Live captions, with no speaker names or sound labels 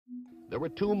There were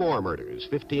 2 more murders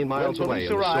 15 miles away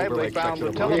in When the police Silver arrived, they Lake found the section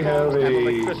of telephones Los and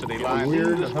Angeles. electricity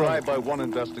lines described by one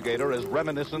investigator as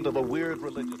reminiscent of a weird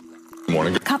religious...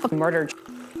 Morning. Cup of murder.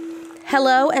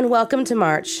 Hello and welcome to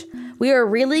March. We are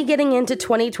really getting into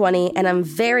 2020 and I'm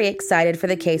very excited for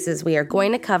the cases we are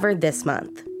going to cover this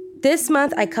month. This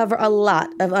month I cover a lot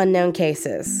of unknown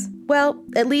cases. Well,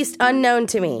 at least unknown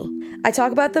to me. I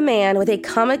talk about the man with a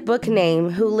comic book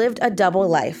name who lived a double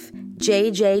life,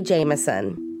 J.J.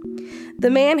 Jameson. The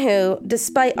man who,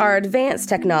 despite our advanced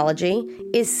technology,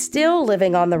 is still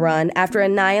living on the run after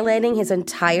annihilating his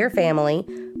entire family,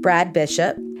 Brad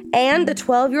Bishop, and the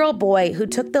 12-year-old boy who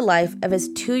took the life of his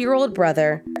 2-year-old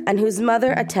brother and whose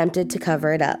mother attempted to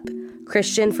cover it up,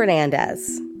 Christian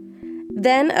Fernandez.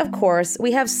 Then, of course,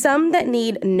 we have some that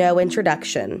need no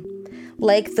introduction,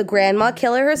 like the grandma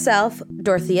killer herself,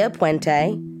 Dorothea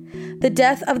Puente, the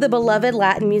death of the beloved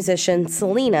Latin musician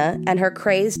Selena and her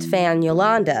crazed fan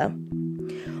Yolanda,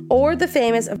 or the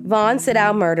famous von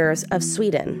Sydow murders of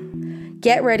Sweden.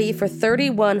 Get ready for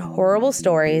 31 horrible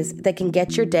stories that can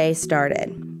get your day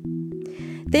started.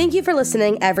 Thank you for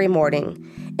listening every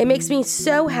morning. It makes me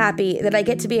so happy that I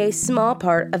get to be a small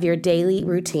part of your daily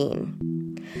routine.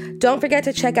 Don't forget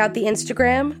to check out the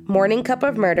Instagram, Morning Cup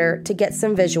of Murder, to get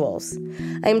some visuals.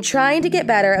 I'm trying to get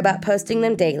better about posting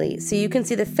them daily so you can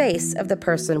see the face of the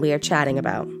person we are chatting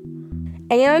about.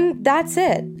 And that's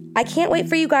it. I can't wait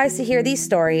for you guys to hear these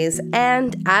stories,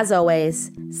 and as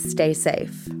always, stay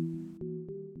safe.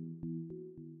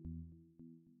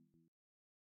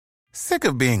 Sick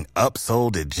of being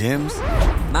upsold at gyms?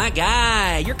 My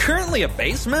guy, you're currently a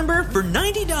base member? For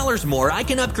 $90 more, I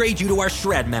can upgrade you to our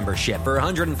Shred membership. For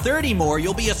 $130 more,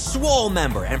 you'll be a Swole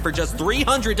member. And for just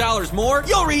 $300 more,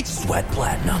 you'll reach Sweat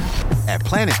Platinum. At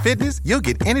Planet Fitness, you'll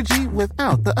get energy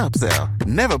without the upsell.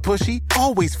 Never pushy,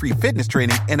 always free fitness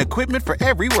training and equipment for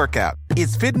every workout.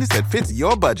 It's fitness that fits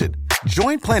your budget.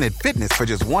 Join Planet Fitness for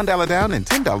just $1 down and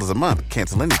 $10 a month.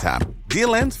 Cancel anytime.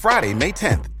 Deal ends Friday, May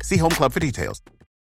 10th. See Home Club for details.